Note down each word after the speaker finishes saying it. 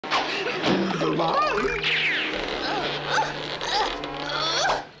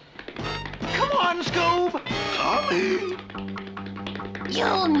Come on, Scoob! Tommy!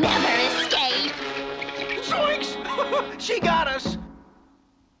 You'll never escape! Zoinks! She got us!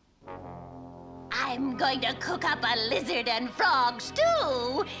 I'm going to cook up a lizard and frog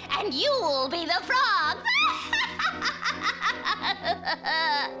stew, and you'll be the frogs!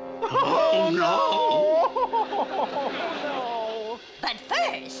 Oh, no! But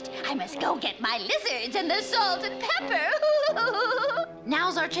first, I must go get my lizards and the salt and pepper.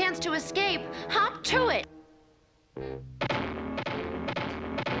 Now's our chance to escape. Hop to it.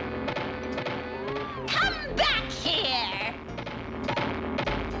 Come back here!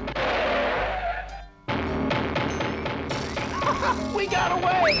 We got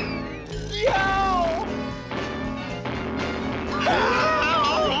away! Yo!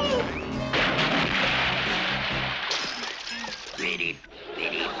 Biddy,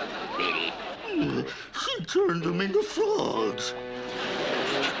 biddy, biddy. She turned them into frogs.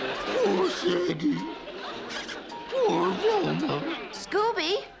 Poor Shaggy. Poor Velma.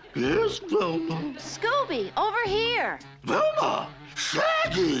 Scooby? Yes, Velma. Scooby, over here. Velma!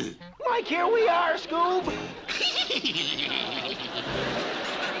 Shaggy! Like, here we are, Scoob!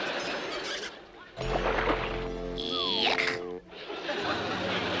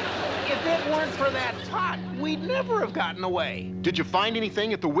 If it weren't for that pot, we'd never have gotten away. Did you find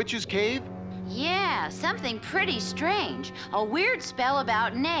anything at the witch's cave? Yeah, something pretty strange. A weird spell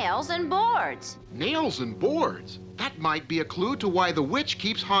about nails and boards. Nails and boards. That might be a clue to why the witch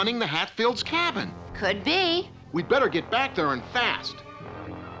keeps haunting the Hatfields' cabin. Could be. We'd better get back there and fast.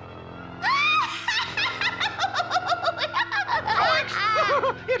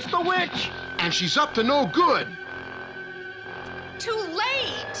 It's the witch! And she's up to no good. Too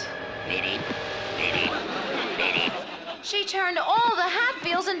late. Biddy, biddy, biddy. She turned all the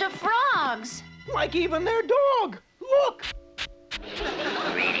Hatfields into frogs. Like even their dog! Look!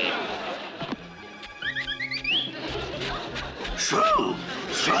 Shoo!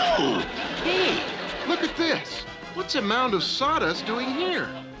 Shoo! Hey, look at this. What's a mound of sawdust doing here?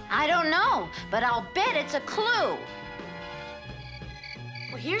 I don't know, but I'll bet it's a clue.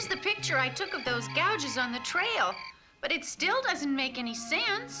 Well, here's the picture I took of those gouges on the trail, but it still doesn't make any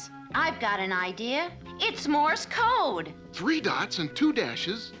sense. I've got an idea. It's Morse code. 3 dots and 2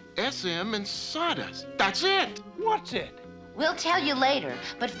 dashes, SM and sawdust. That's it. What's it? We'll tell you later,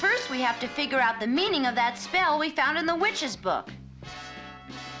 but first we have to figure out the meaning of that spell we found in the witch's book.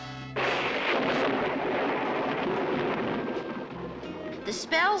 The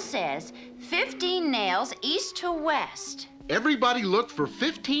spell says 15 nails east to west. Everybody looked for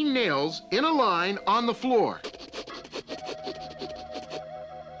 15 nails in a line on the floor.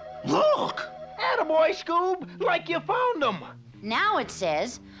 Look! Attaboy, Scoob! Like you found them! Now it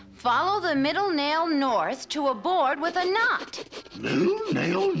says, follow the middle nail north to a board with a knot. Middle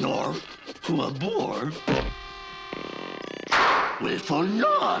nail north to a board with a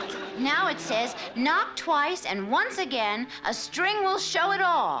knot. Now it says, knock twice and once again, a string will show it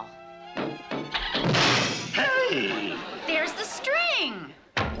all. Hey! There's the string.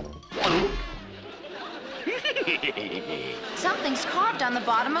 Something's carved on the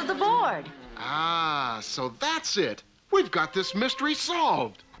bottom of the board. Ah, so that's it. We've got this mystery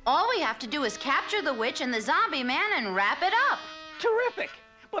solved. All we have to do is capture the witch and the zombie man and wrap it up. Terrific!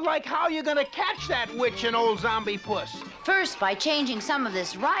 But like, how you gonna catch that witch and old zombie puss? First, by changing some of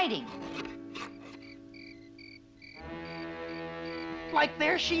this writing. Like,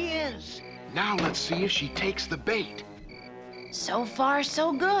 there she is. Now let's see if she takes the bait. So far,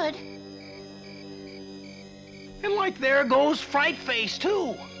 so good. And like, there goes Fright Face,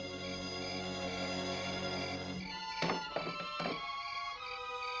 too.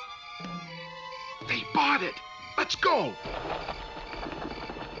 They bought it. Let's go.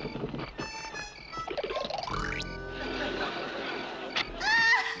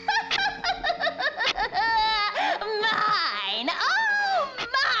 Mine! Oh,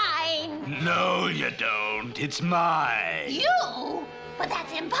 mine! No, you don't. It's mine. You? But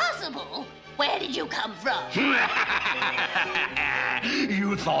that's impossible. Where did you come from?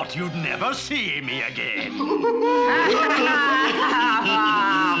 You thought you'd never see me again.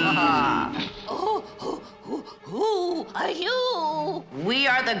 Who are you? We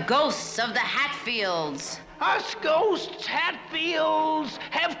are the ghosts of the Hatfields. Us ghosts, Hatfields,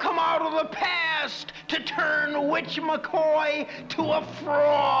 have come out of the past to turn Witch McCoy to a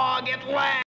frog at last.